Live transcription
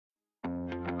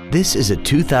This is a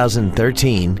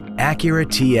 2013 Acura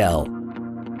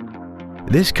TL.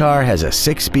 This car has a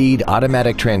 6-speed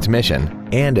automatic transmission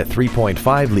and a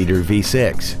 3.5-liter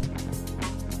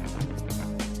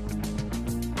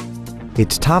V6.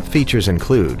 Its top features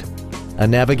include a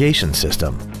navigation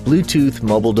system, Bluetooth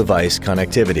mobile device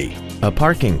connectivity, a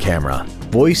parking camera,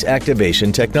 voice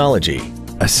activation technology,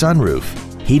 a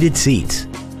sunroof, heated seats,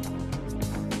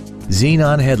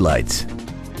 xenon headlights,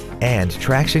 and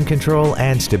traction control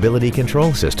and stability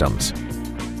control systems.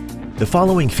 The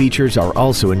following features are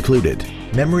also included: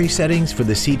 memory settings for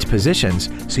the seat's positions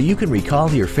so you can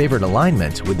recall your favorite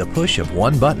alignment with the push of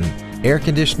one button, air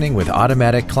conditioning with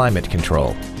automatic climate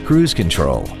control, cruise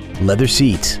control, leather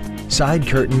seats, side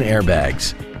curtain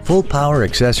airbags, full power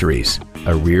accessories,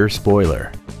 a rear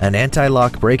spoiler, an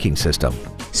anti-lock braking system,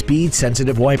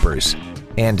 speed-sensitive wipers,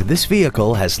 and this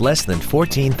vehicle has less than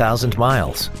 14,000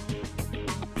 miles.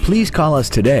 Please call us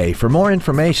today for more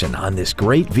information on this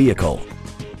great vehicle.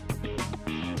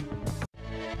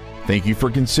 Thank you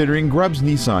for considering Grubbs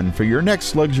Nissan for your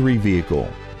next luxury vehicle.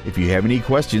 If you have any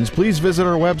questions, please visit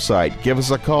our website, give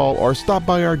us a call, or stop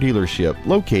by our dealership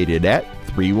located at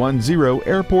 310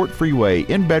 Airport Freeway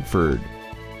in Bedford.